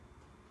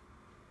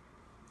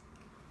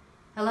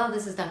Hello,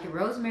 this is Dr.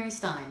 Rosemary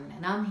Stein,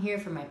 and I'm here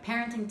for my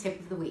parenting tip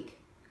of the week.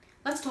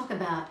 Let's talk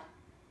about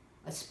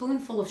a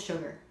spoonful of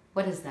sugar.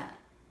 What is that?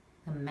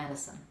 The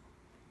medicine.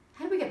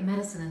 How do we get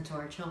medicine into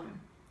our children?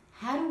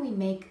 How do we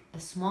make a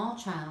small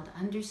child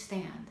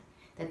understand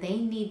that they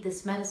need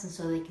this medicine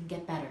so they can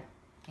get better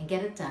and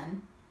get it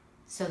done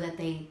so that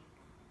they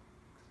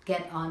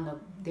get on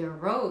their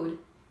road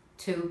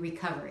to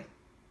recovery?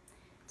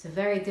 It's a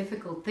very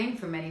difficult thing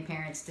for many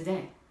parents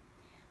today.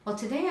 Well,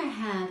 today I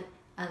had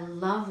a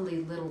lovely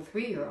little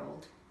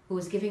 3-year-old who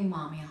was giving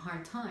mommy a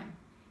hard time.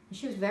 And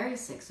she was very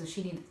sick, so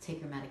she needed to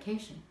take her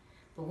medication.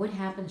 But what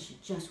happened, she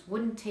just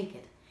wouldn't take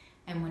it.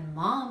 And when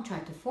mom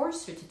tried to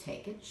force her to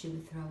take it, she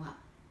would throw up.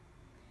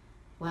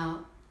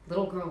 Well,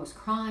 little girl was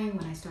crying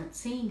when I started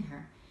seeing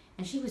her,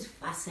 and she was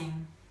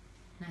fussing.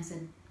 And I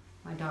said,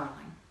 my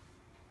darling,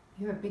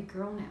 you're a big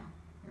girl now.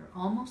 You're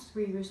almost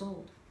 3 years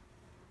old.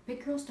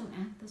 Big girls don't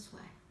act this way.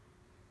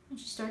 And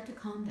she started to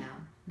calm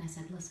down, and I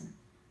said, listen,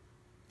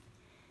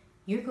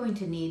 you're going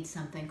to need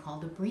something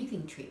called a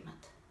breathing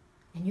treatment.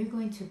 And you're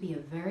going to be a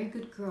very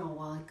good girl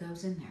while it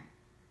goes in there.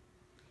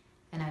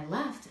 And I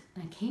left,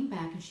 and I came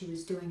back, and she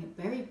was doing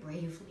it very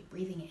bravely,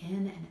 breathing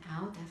in and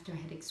out after I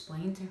had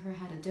explained to her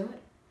how to do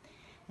it.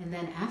 And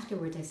then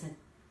afterwards I said,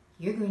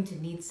 you're going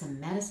to need some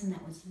medicine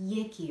that was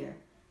yickier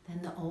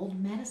than the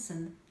old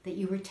medicine that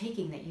you were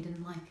taking that you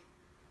didn't like.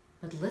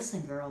 But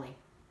listen, girlie,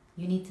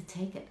 you need to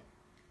take it.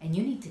 And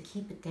you need to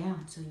keep it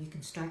down so you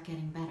can start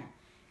getting better.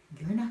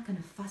 You're not going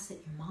to fuss at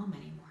your mom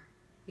anymore,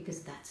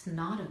 because that's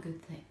not a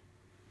good thing.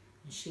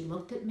 And she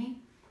looked at me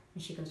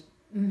and she goes,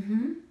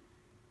 mm-hmm.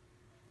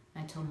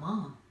 I told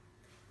Mom,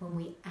 when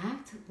we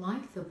act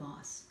like the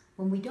boss,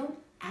 when we don't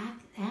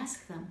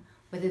ask them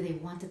whether they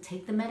want to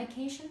take the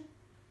medication,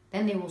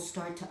 then they will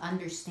start to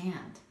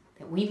understand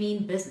that we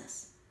mean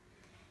business.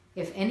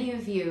 If any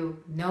of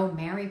you know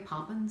Mary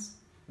Poppins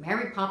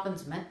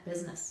meant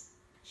business.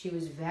 She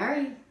was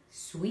very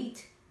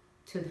sweet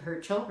to her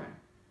children.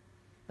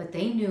 But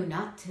they knew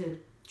not to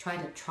try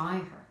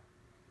her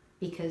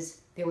because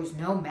there was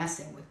no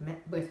messing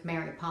with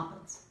Mary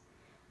Poppins.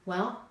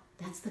 Well,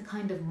 that's the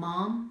kind of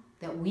mom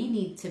that we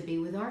need to be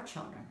with our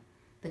children.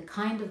 The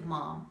kind of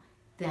mom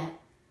that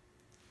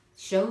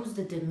shows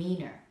the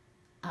demeanor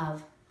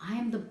of, I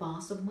am the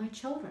boss of my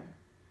children.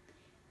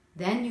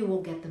 Then you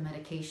will get the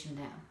medication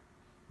down.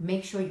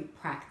 Make sure you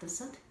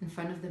practice it in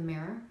front of the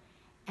mirror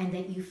and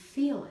that you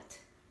feel it.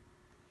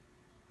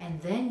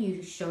 And then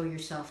you show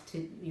yourself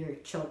to your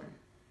children.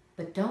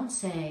 But don't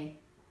say,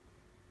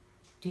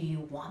 do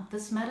you want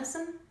this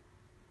medicine?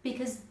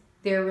 Because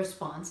their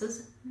response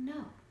is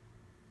no.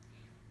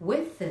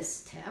 With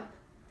this tip,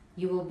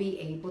 you will be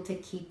able to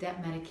keep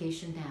that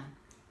medication down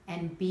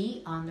and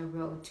be on the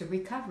road to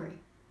recovery.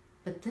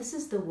 But this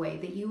is the way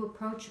that you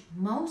approach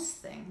most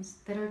things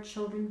that our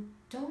children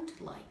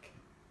don't like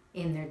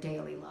in their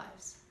daily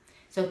lives.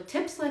 So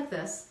tips like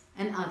this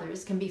and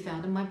others can be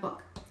found in my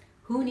book,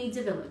 Who Needs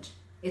a Village?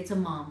 It's a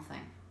mom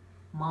thing.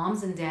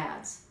 Moms and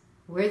dads,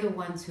 we're the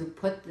ones who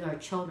put our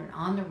children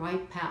on the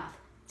right path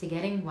to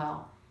getting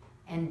well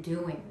and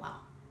doing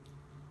well.